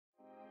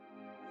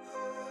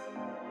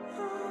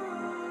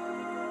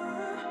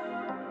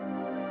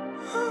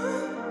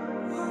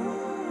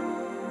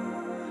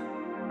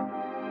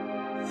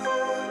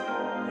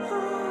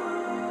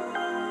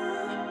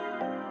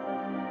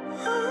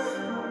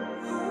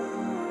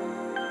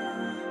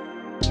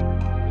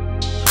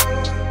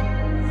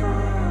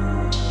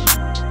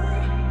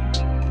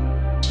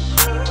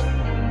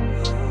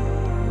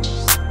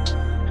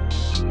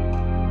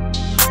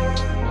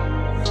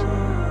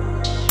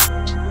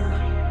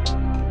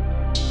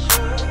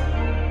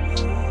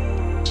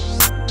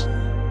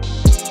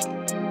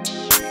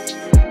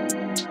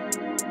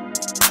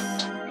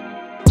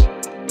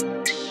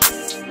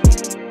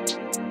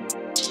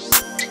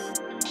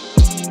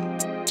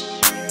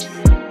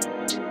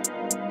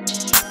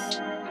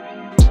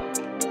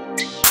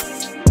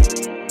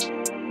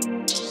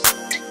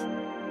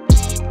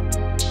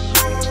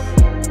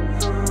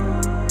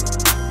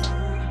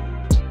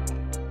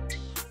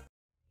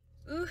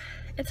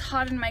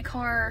hot in my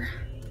car.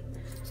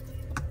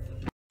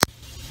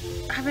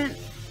 I haven't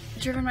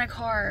driven my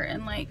car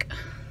in like,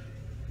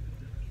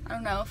 I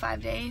don't know,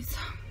 5 days.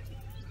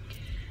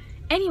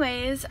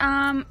 Anyways,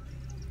 hi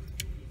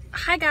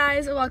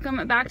guys,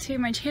 welcome back to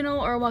my channel,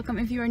 or welcome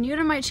if you are new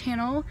to my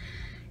channel.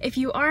 If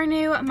you are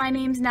new, my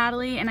name's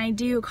Natalie and I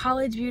do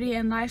college, beauty,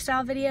 and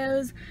lifestyle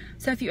videos.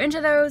 So if you're into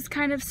those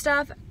kind of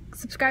stuff,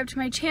 subscribe to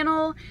my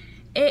channel.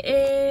 It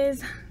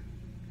is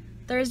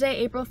Thursday,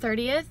 April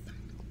 30th.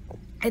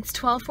 It's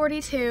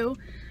 12:42.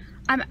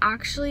 I'm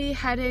actually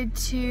headed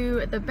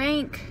to the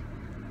bank,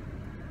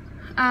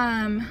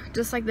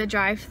 just like the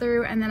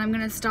drive-through, and then I'm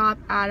gonna stop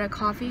at a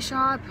coffee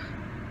shop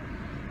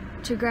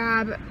to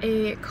grab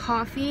a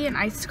coffee, an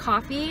iced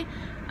coffee.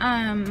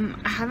 I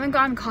haven't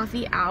gotten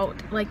coffee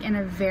out like in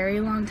a very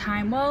long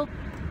time. Well,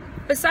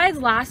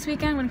 besides last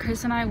weekend when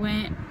Chris and I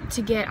went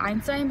to get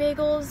Einstein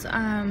bagels,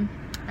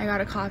 I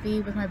got a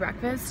coffee with my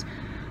breakfast.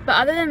 But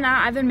other than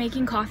that, I've been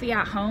making coffee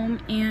at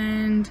home,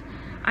 and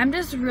I'm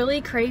just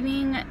really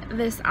craving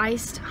this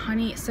iced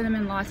honey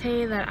cinnamon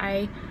latte that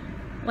I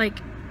like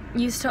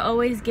used to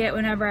always get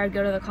whenever I'd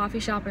go to the coffee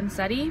shop and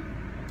study.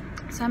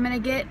 So I'm gonna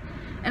get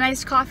an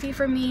iced coffee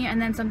for me and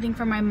then something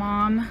for my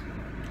mom.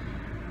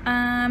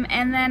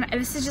 And then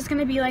this is just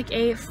gonna be like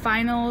a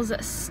finals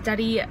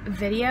study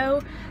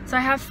video. So I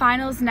have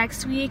finals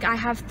next week. I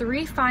have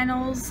 3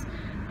 finals.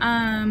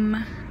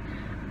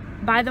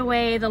 By the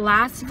way, the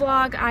last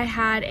vlog I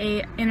had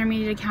a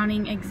intermediate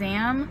accounting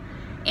exam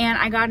and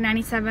I got a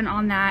 97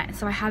 on that,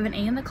 so I have an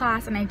A in the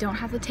class and I don't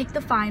have to take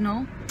the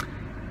final.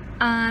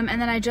 And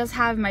then I just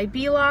have my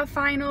B-Law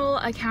final,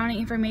 accounting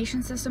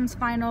information systems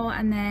final,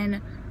 and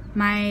then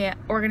my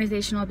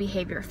organizational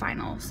behavior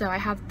final. So I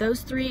have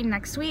those 3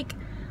 next week.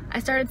 I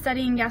started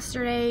studying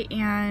yesterday,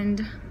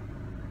 and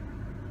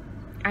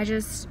I'm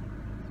just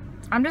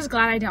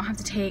glad I don't have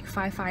to take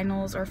 5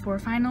 finals or 4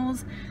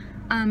 finals.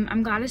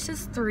 I'm glad it's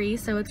just 3,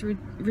 so it's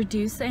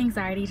reduced the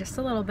anxiety just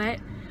a little bit.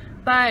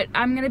 But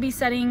I'm gonna be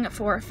studying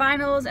for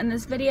finals in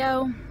this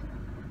video.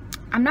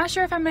 I'm not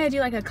sure if I'm gonna do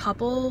like a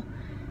couple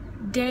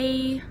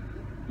days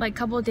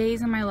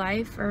in my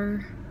life,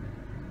 or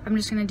I'm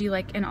just gonna do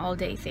like an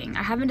all-day thing.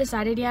 I haven't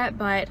decided yet,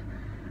 but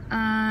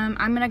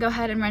I'm gonna go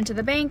ahead and run to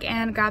the bank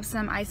and grab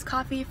some iced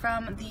coffee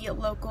from the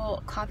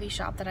local coffee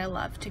shop that I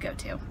love to go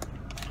to.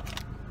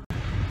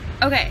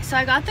 Okay, so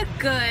I got the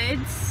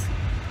goods.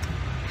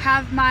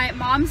 Have my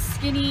mom's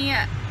skinny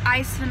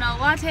iced vanilla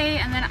latte,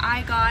 and then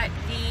I got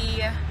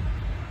the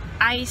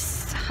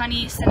iced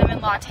honey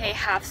cinnamon latte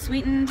half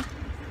sweetened.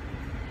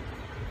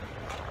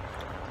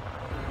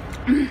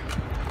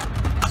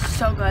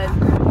 So good.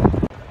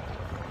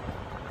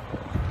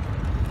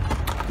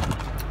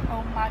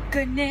 Oh my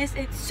goodness,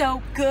 it's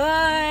so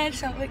good.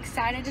 So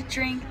excited to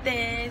drink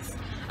this.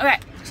 Okay,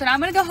 so now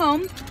I'm gonna go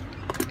home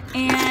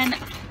and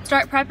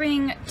start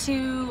prepping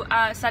to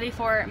study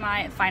for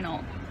my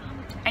final.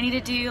 I need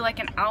to do like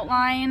an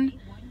outline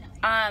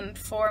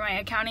for my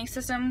accounting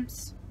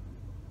systems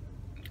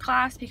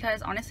class,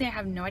 because honestly I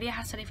have no idea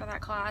how to study for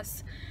that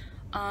class.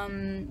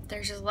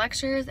 There's just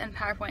lectures and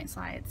PowerPoint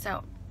slides,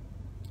 so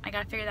I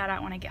gotta figure that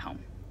out when I get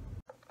home.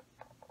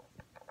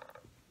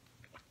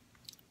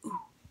 Ooh,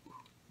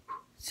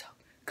 so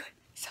good,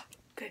 so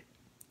good.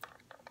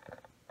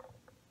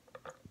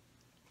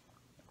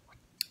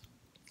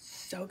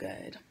 So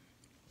good.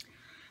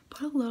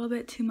 Put a little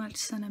bit too much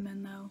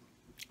cinnamon though.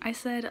 I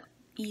said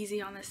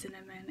easy on the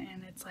cinnamon,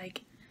 and it's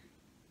like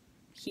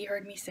he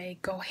heard me say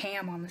go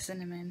ham on the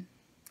cinnamon.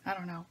 I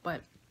don't know,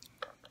 but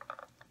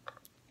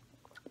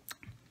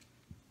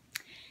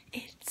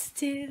it's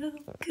still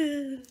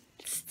good,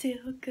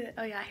 still good.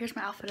 Oh yeah, here's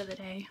my outfit of the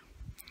day.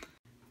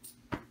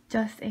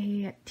 Just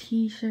a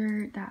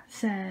t-shirt that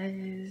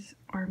says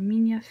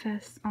Armenia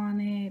Fest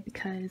on it,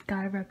 because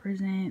gotta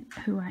represent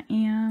who I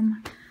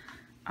am.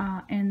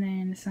 And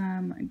then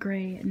some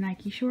gray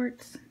Nike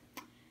shorts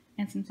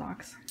and some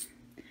socks.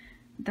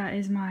 That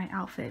is my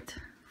outfit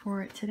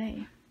for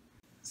today.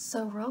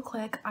 So real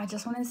quick, I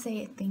just want to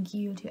say thank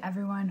you to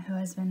everyone who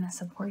has been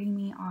supporting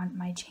me on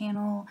my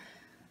channel.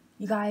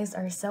 You guys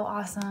are so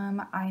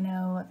awesome. I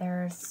know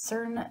there are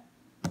certain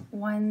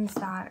ones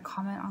that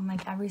comment on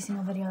like every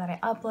single video that I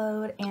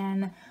upload,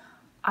 and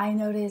I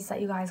notice that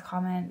you guys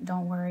comment.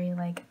 Don't worry,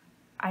 like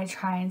I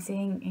try and stay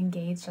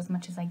engaged as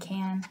much as I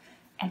can,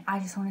 and I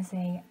just want to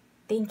say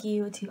thank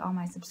you to all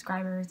my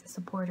subscribers,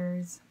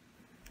 supporters.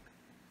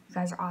 You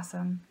guys are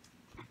awesome.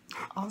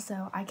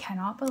 Also, I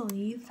cannot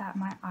believe that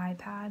my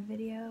iPad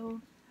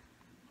video,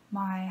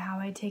 how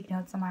I take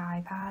notes on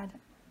my iPad,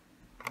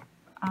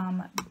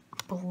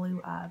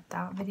 blew up.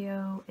 That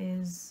video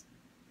is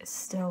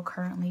still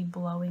currently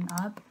blowing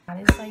up. That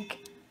is like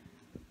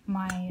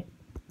my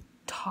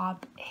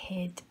top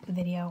hit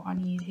video on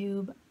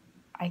YouTube.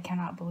 I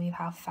cannot believe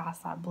how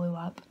fast that blew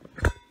up.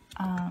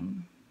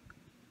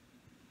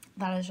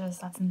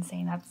 That's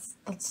insane.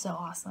 That's so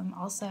awesome.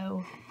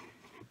 Also,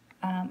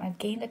 I've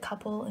gained a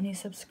couple new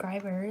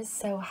subscribers,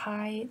 so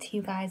hi to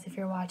you guys if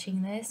you're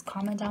watching this.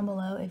 Comment down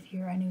below if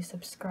you're a new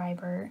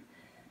subscriber.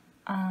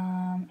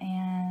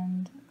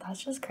 And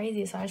that's just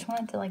crazy. So I just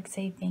wanted to like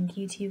say thank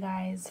you to you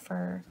guys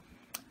for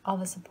all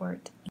the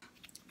support.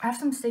 I have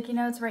some sticky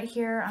notes right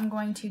here. I'm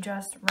going to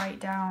just write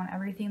down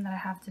everything that I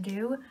have to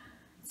do.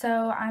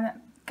 So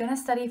I'm gonna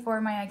study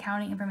for my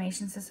accounting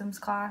information systems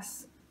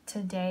class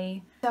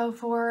today. So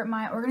for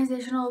my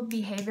organizational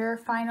behavior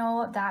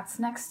final, that's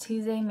next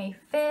Tuesday, May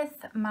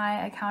 5th.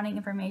 My accounting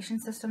information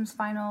systems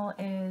final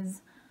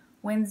is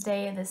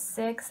Wednesday the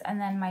 6th, and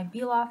then my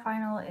B-Law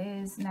final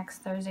is next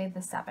Thursday the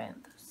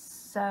 7th.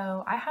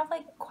 So I have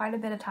like quite a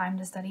bit of time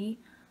to study,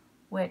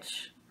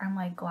 which I'm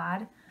like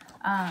glad.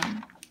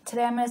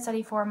 Today I'm going to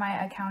study for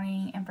my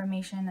accounting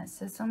information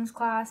systems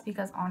class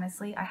because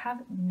honestly I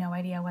have no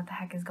idea what the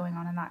heck is going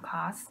on in that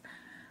class.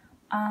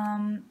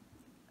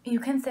 You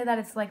can say that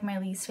it's like my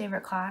least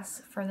favorite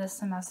class for this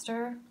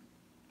semester.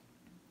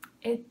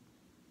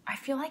 I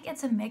feel like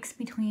it's a mix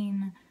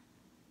between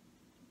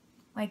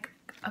like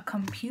a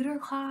computer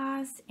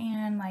class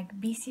and like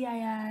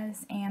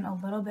BCIS and a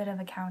little bit of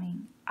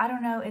accounting. I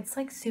don't know, it's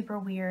like super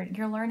weird.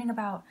 You're learning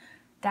about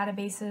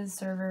databases,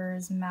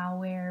 servers,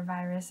 malware,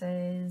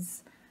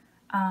 viruses,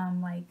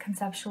 like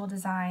conceptual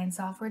design,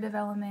 software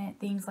development,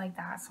 things like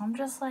that. So I'm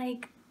just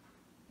like,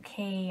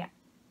 okay,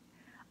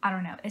 I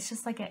don't know. It's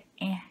just like a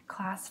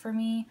class for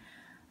me.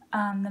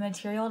 The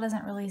material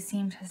doesn't really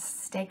seem to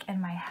stick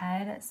in my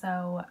head,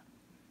 so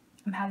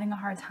I'm having a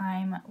hard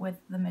time with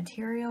the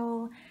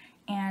material,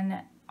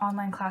 and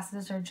online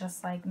classes are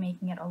just like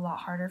making it a lot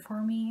harder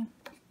for me.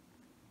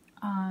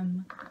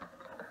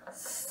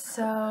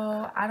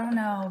 So I don't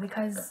know,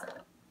 because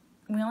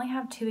we only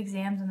have 2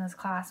 exams in this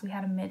class. We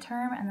had a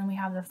midterm and then we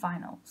have the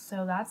final.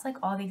 So that's like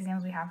all the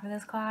exams we have for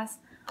this class.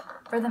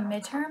 For the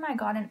midterm, I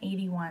got an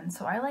 81.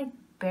 So I like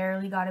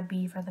barely got a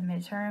B for the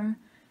midterm,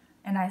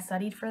 and I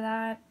studied for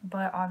that.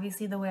 But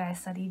obviously the way I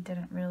studied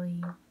didn't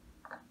really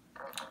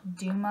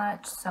do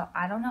much. So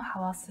I don't know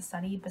how else to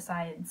study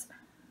besides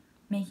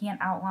making an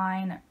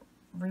outline,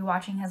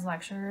 rewatching his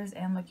lectures,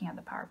 and looking at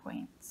the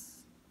PowerPoints.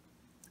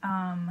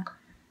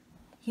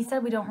 He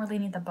said we don't really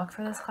need the book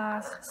for this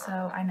class,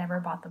 so I never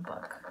bought the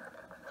book.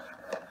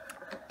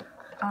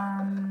 So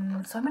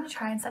I'm going to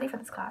try and study for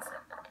this class.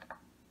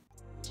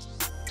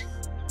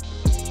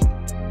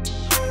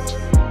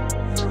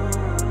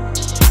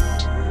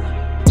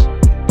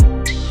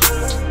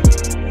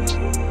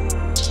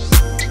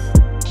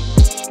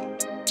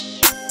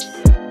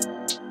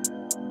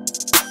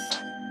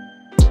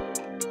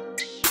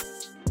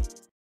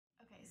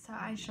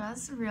 I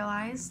just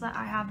realized that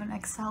I have an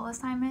Excel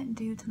assignment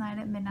due tonight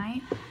at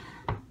midnight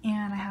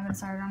and I haven't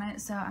started on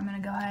it, so I'm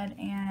going to go ahead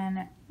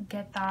and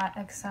get that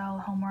Excel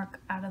homework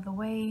out of the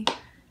way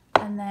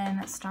and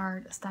then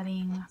start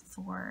studying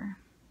for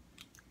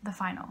the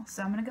final.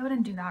 So I'm going to go ahead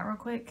and do that real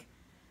quick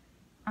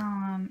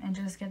and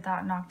just get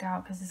that knocked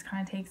out because this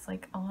kind of takes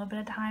like a little bit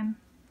of time.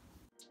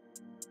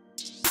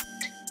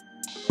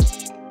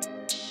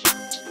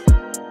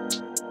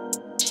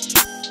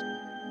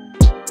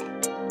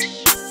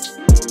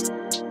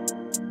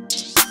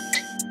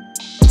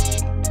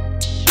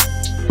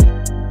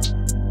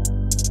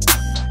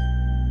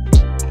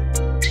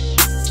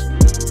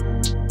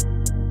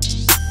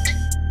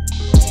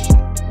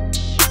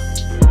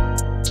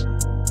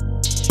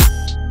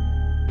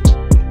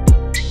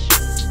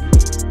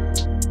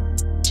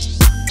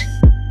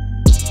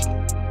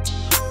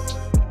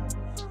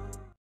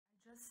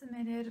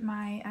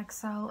 My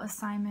Excel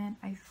assignment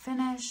I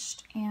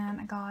finished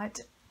and I got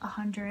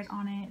 100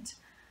 on it.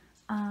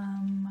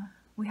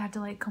 We had to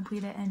like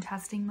complete it in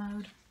testing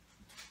mode,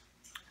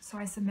 so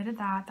I submitted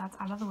that. That's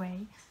out of the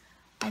way.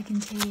 I can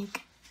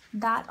take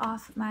that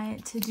off my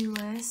to-do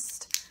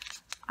list.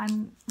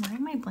 I'm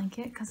wearing my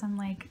blanket because I'm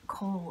like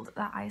cold.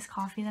 That iced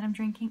coffee that I'm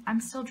drinking,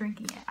 I'm still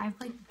drinking it. I've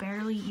like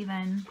barely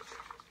even,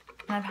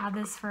 and I've had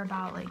this for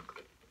about like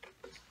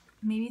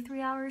maybe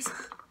 3 hours.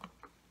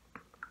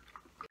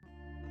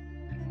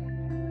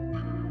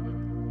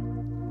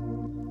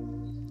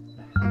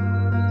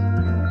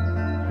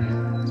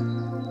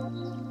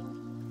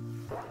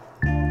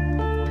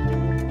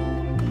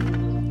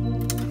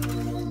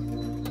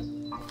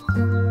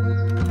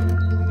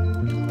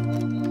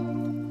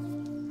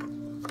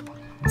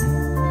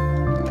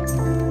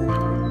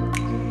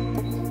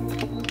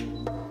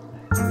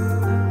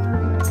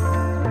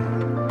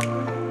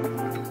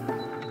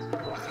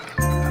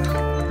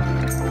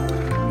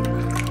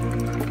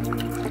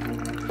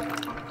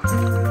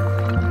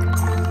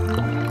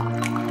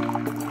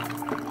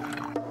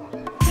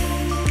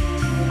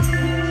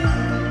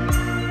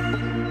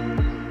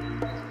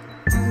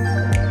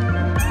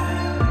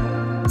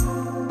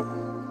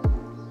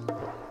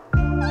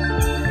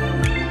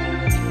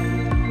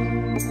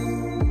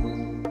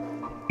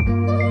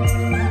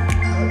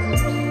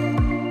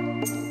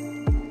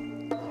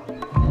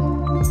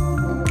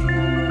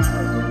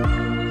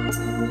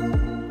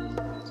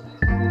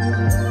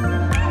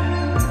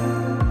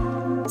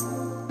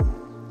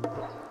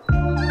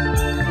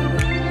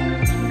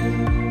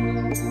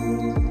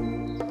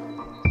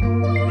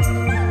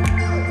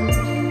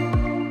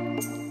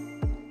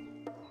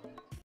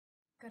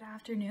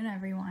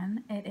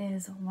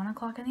 is 1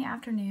 o'clock in the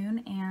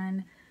afternoon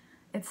and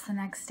it's the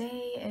next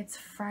day. It's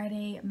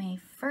Friday, May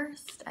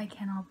 1st. I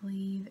cannot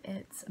believe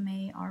it's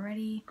May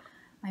already.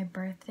 My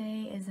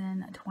birthday is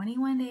in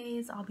 21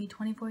 days. I'll be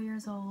 24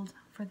 years old.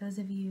 For those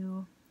of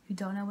you who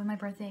don't know when my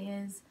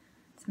birthday is,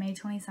 it's May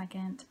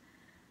 22nd.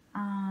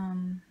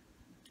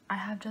 I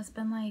have just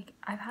been like,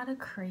 I've had a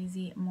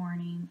crazy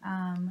morning.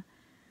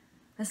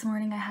 This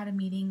morning I had a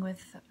meeting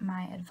with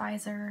my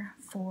advisor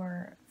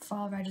for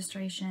fall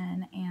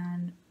registration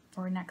and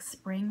for next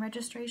spring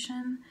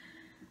registration.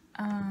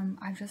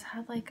 I've just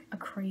had like a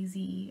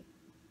crazy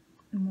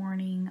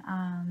morning.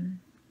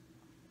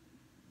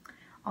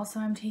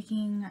 Also, I'm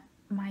taking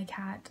my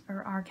cat,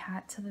 or our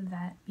cat, to the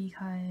vet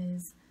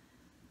because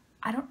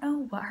I don't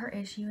know what her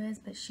issue is,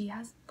 but she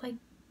has like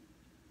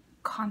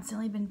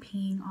constantly been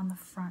peeing on the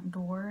front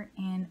door,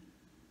 and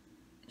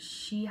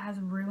she has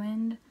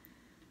ruined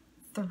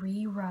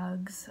 3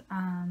 rugs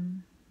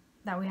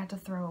that we had to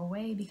throw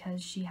away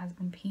because she has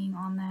been peeing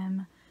on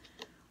them.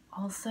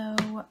 Also,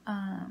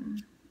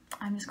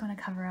 I'm just going to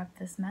cover up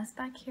this mess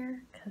back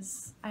here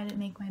because I didn't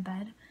make my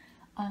bed.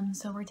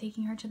 So we're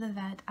taking her to the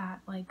vet at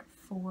like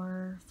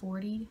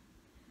 4:40,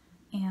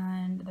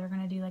 and they're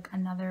going to do like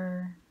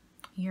another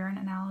urine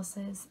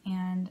analysis,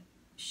 and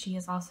she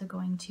is also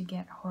going to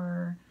get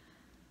her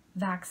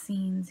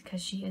vaccines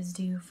because she is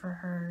due for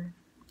her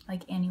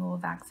like annual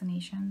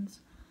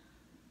vaccinations.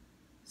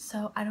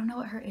 So I don't know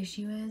what her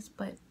issue is,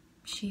 but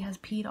she has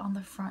peed on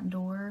the front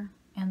door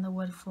and the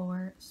wood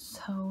floor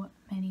so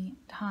many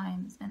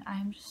times, and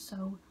I'm just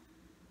so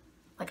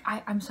like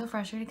I'm so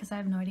frustrated because I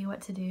have no idea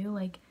what to do.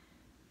 Like,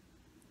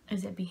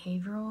 is it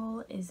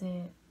behavioral? Is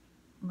it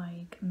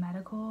like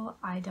medical?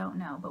 I don't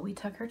know. But we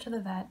took her to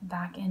the vet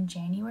back in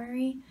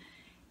January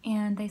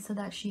and they said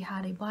that she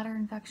had a bladder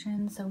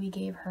infection, so we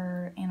gave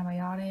her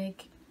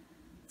antibiotic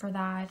for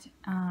that.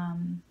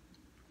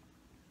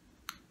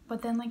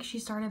 But then like she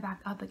started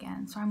back up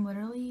again, so I'm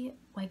literally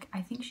like,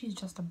 I think she's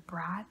just a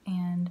brat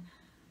and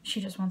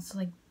she just wants to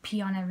like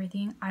pee on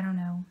everything. I don't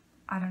know.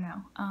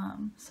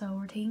 So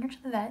we're taking her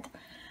to the vet.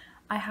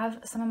 I have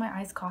some of my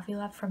iced coffee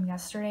left from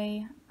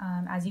yesterday.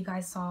 As you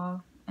guys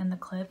saw in the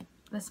clip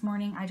this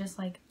morning, I just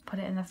like put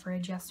it in the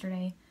fridge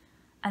yesterday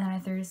and then I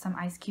threw some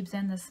ice cubes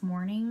in this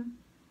morning.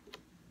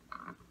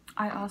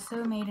 I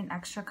also made an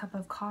extra cup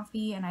of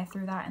coffee and I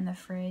threw that in the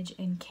fridge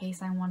in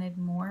case I wanted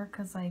more,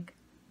 because like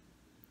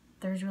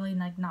there's really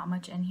like not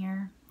much in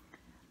here.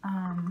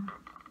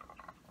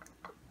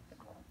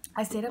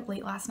 I stayed up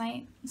late last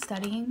night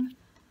studying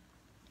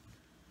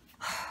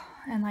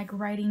and like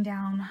writing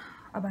down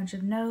a bunch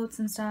of notes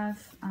and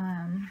stuff.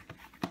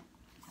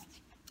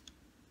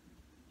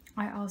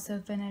 I also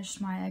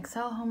finished my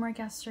Excel homework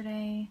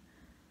yesterday.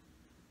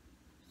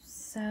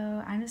 So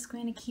I'm just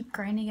going to keep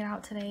grinding it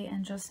out today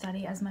and just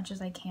study as much as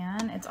I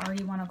can. It's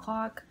already 1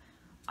 o'clock.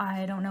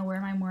 I don't know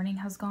where my morning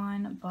has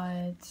gone,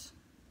 but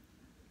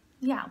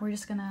yeah, we're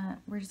just gonna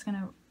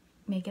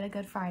make it a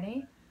good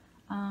Friday.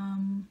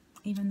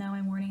 Even though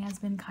my morning has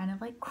been kind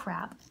of like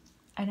crap.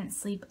 I didn't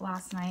sleep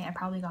last night. I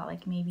probably got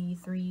like maybe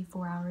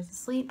 3-4 hours of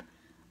sleep.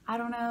 I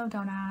don't know,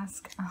 don't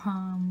ask.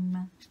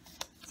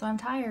 So I'm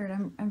tired.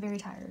 I'm very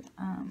tired.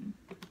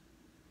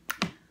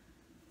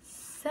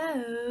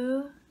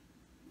 So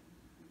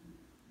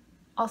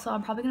also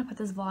I'm probably gonna put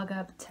this vlog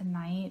up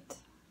tonight.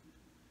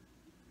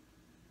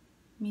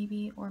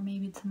 Maybe, or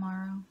maybe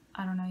tomorrow.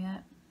 I don't know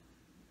yet.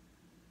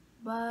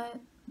 But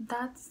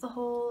that's the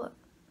whole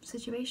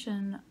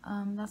situation.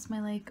 That's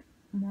my like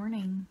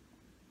morning.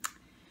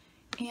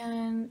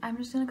 And I'm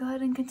just gonna go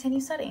ahead and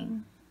continue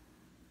studying.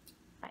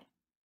 Bye.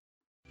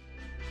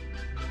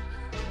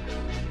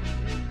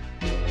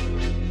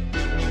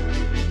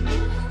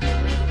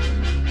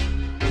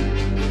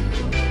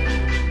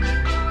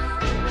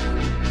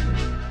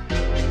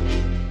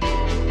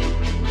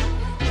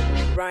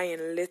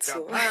 Ryan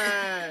Little.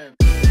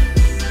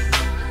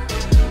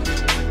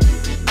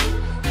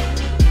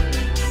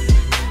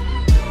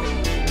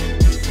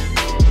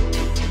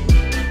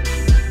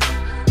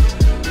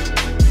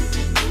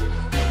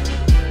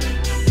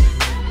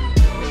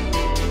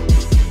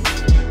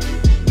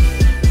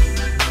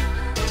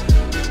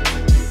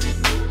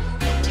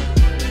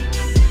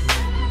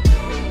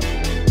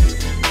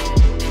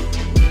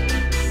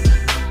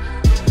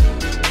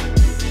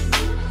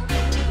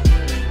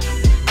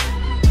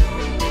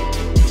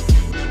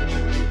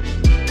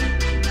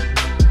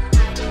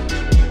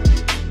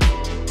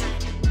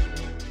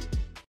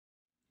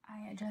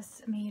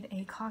 Made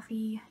a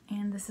coffee,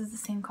 and this is the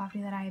same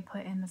coffee that I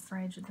put in the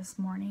fridge this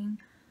morning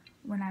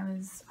when I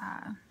was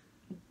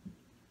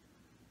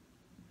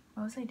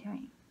what was I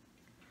doing?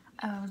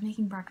 Oh, I was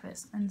making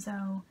breakfast, and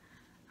so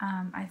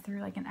I threw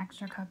like an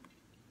extra cup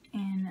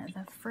in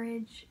the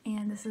fridge,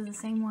 and this is the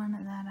same one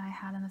that I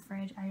had in the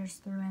fridge. I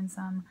just threw in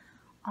some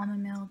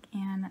almond milk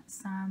and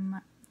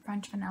some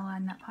French vanilla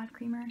nut pod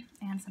creamer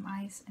and some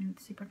ice, and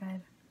it's super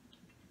good.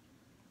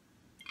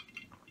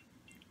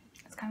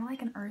 It's kind of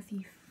like an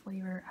earthy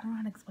flavor. I don't know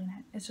how to explain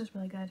it. It's just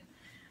really good.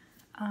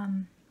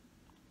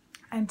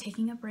 I'm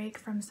taking a break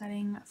from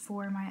studying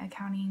for my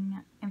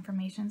accounting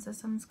information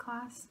systems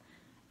class,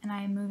 and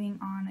I am moving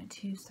on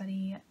to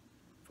study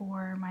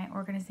for my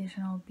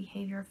organizational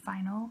behavior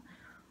final.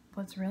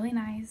 What's really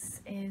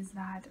nice is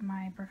that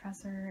my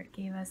professor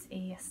gave us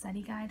a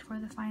study guide for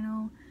the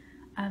final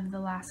of the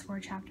last 4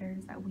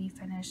 chapters that we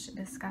finished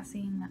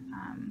discussing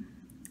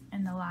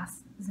in the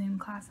last Zoom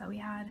class that we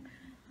had.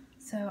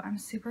 So I'm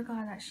super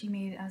glad that she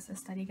made us a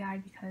study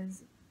guide,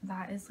 because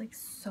that is like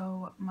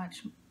so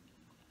much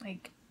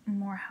like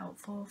more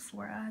helpful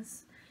for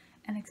us,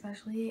 and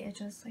especially it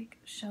just like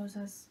shows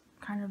us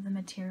kind of the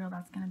material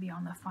that's going to be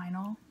on the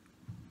final.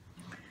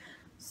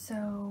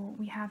 So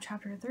we have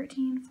chapter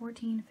 13,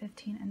 14,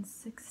 15, and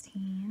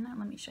 16.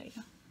 Let me show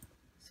you.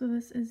 So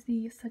this is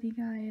the study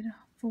guide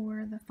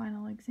for the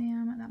final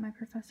exam that my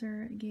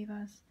professor gave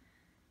us,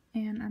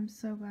 and I'm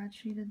so glad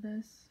she did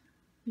this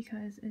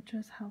because it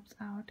just helps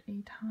out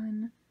a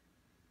ton,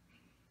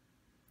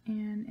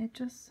 and it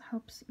just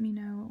helps me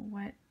know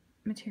what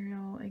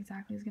material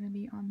exactly is going to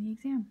be on the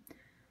exam.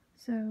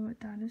 So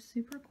that is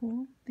super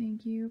cool.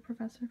 Thank you,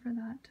 professor, for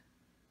that.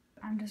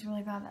 I'm just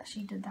really glad that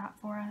she did that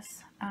for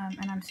us,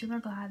 and I'm super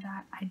glad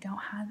that I don't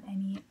have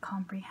any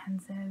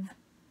comprehensive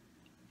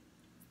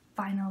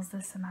finals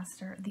this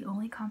semester. The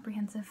only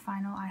comprehensive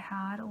final I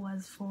had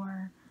was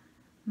for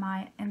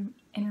my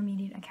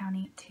intermediate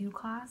accounting 2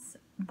 class,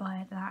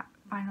 but that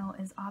final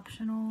is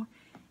optional,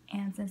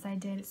 and since I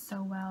did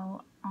so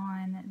well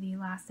on the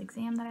last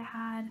exam that I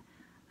had,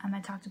 I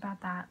talked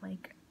about that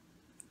like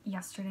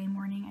yesterday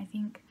morning, I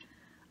think.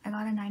 I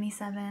got a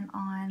 97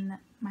 on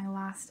my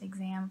last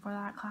exam for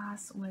that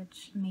class,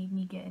 which made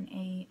me get an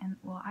A, and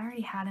well, I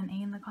already had an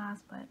A in the class,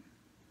 but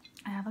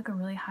I have like a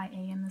really high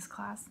A in this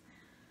class.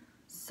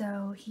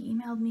 So he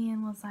emailed me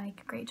and was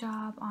like, great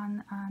job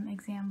on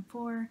exam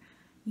 4,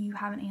 you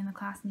have an A in the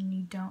class and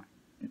you don't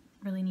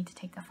really need to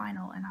take the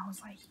final. And I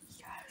was like,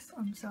 yes,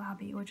 I'm so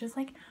happy, which is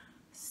like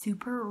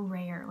super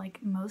rare. Like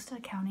most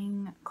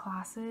accounting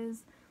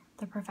classes,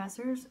 the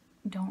professors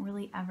don't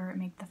really ever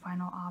make the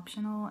final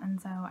optional,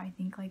 and so I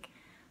think like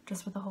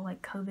just with the whole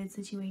like COVID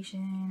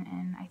situation,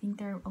 and I think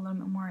they're a little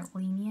bit more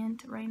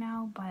lenient right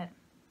now, but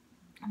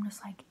I'm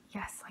just like,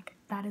 yes, like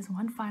that is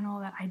one final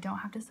that I don't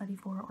have to study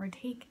for or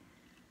take,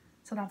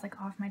 so that's like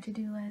off my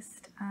to-do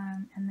list.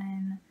 And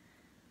then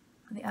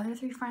the other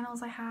 3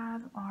 finals I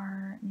have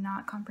are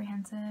not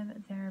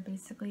comprehensive. They're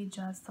basically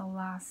just the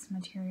last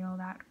material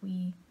that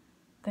we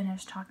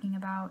finished talking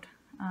about,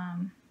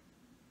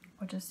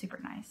 which is super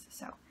nice.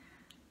 So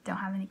don't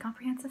have any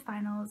comprehensive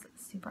finals,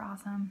 super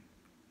awesome.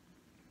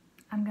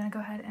 I'm gonna go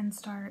ahead and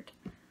start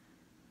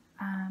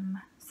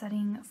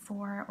studying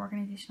for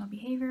organizational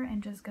behavior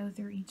and just go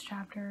through each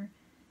chapter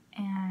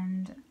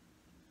and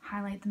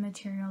highlight the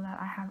material that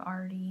I have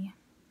already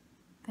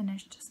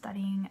finished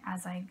studying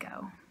as I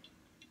go.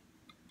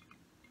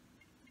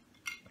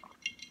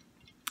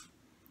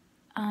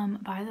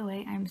 By the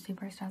way, I'm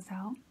super stressed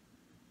out.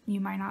 You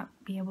might not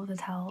be able to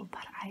tell,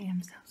 but I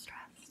am so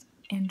stressed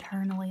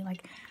internally.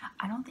 Like,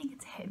 I don't think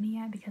it's hit me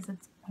yet because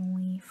it's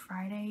only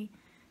Friday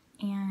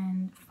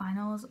and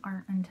finals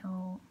aren't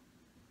until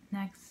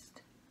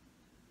next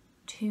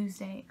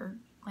Tuesday, or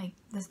like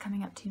this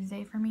coming up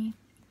Tuesday for me,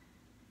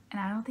 and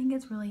I don't think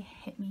it's really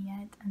hit me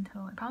yet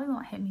until, it probably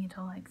won't hit me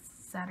until like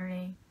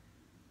Saturday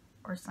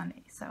or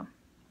Sunday. So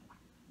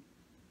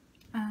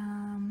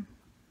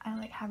I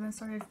like haven't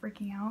started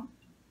freaking out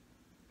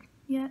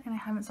yet, and I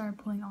haven't started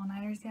pulling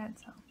all-nighters yet,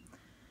 so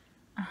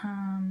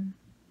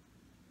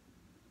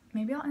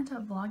maybe I'll end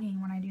up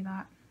vlogging when I do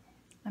that.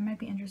 That might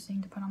be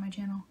interesting to put on my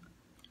channel.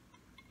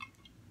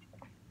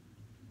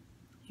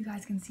 You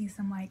guys can see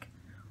some like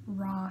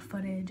raw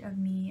footage of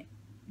me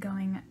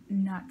going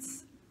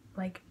nuts,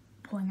 like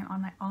pulling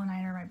an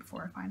all-nighter right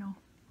before a final.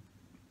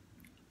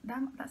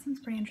 That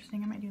seems pretty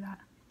interesting. I might do that.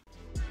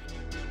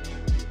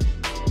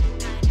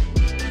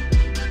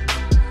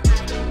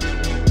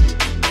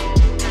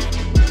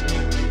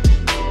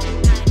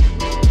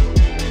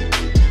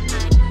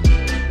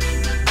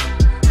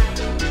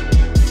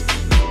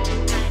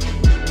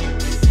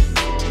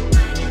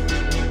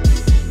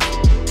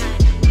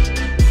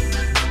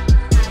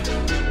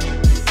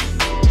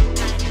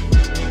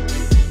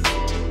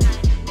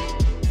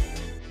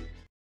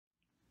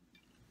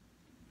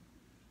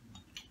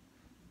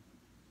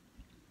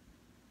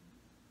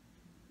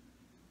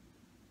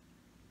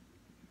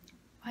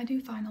 Why do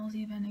finals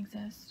even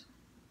exist?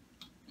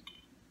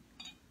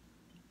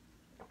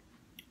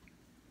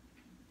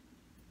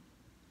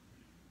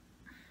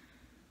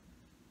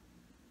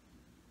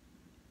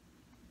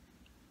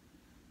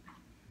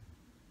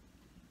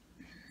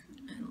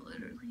 I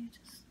literally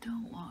just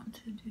don't want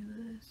to do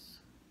this.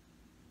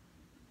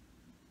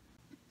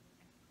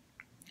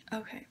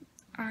 Okay,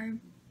 I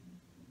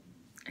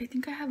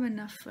think I have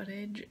enough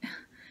footage.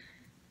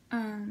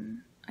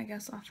 I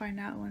guess I'll find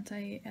out once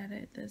I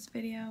edit this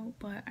video,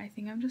 but I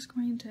think I'm just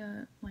going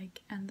to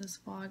like end this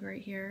vlog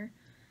right here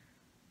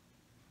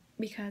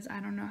because I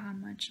don't know how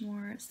much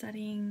more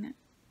studying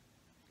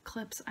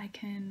clips I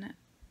can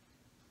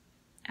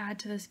add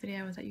to this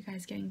video without you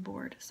guys getting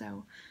bored.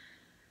 So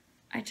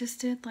I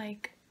just did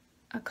like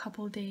a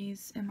couple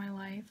days in my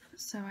life.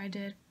 So I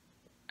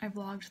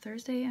vlogged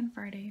Thursday and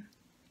Friday.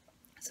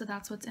 So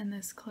that's what's in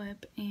this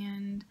clip,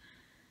 and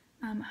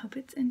I hope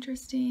it's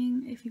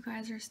interesting. If you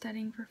guys are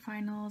studying for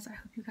finals, I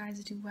hope you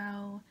guys do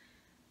well.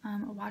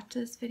 Watch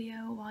this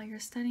video while you're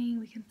studying.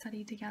 We can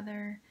study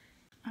together.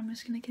 I'm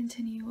just going to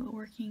continue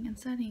working and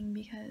studying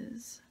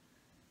because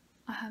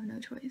I have no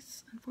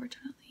choice,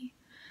 unfortunately.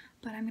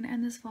 But I'm going to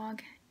end this vlog.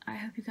 I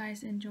hope you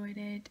guys enjoyed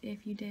it.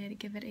 If you did,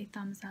 give it a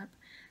thumbs up.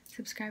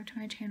 Subscribe to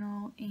my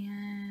channel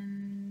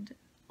and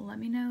let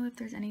me know if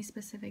there's any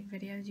specific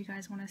videos you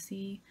guys want to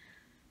see.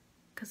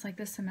 Because like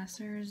this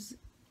semester's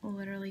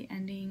literally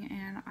ending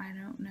and I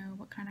don't know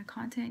what kind of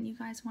content you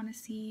guys want to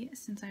see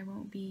since I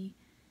won't be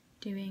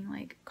doing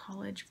like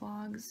college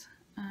vlogs.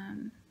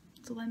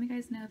 So let me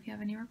guys know if you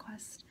have any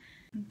requests.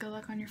 Good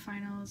luck on your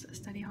finals,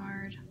 study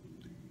hard,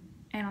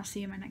 and I'll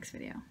see you in my next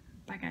video.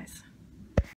 Bye guys.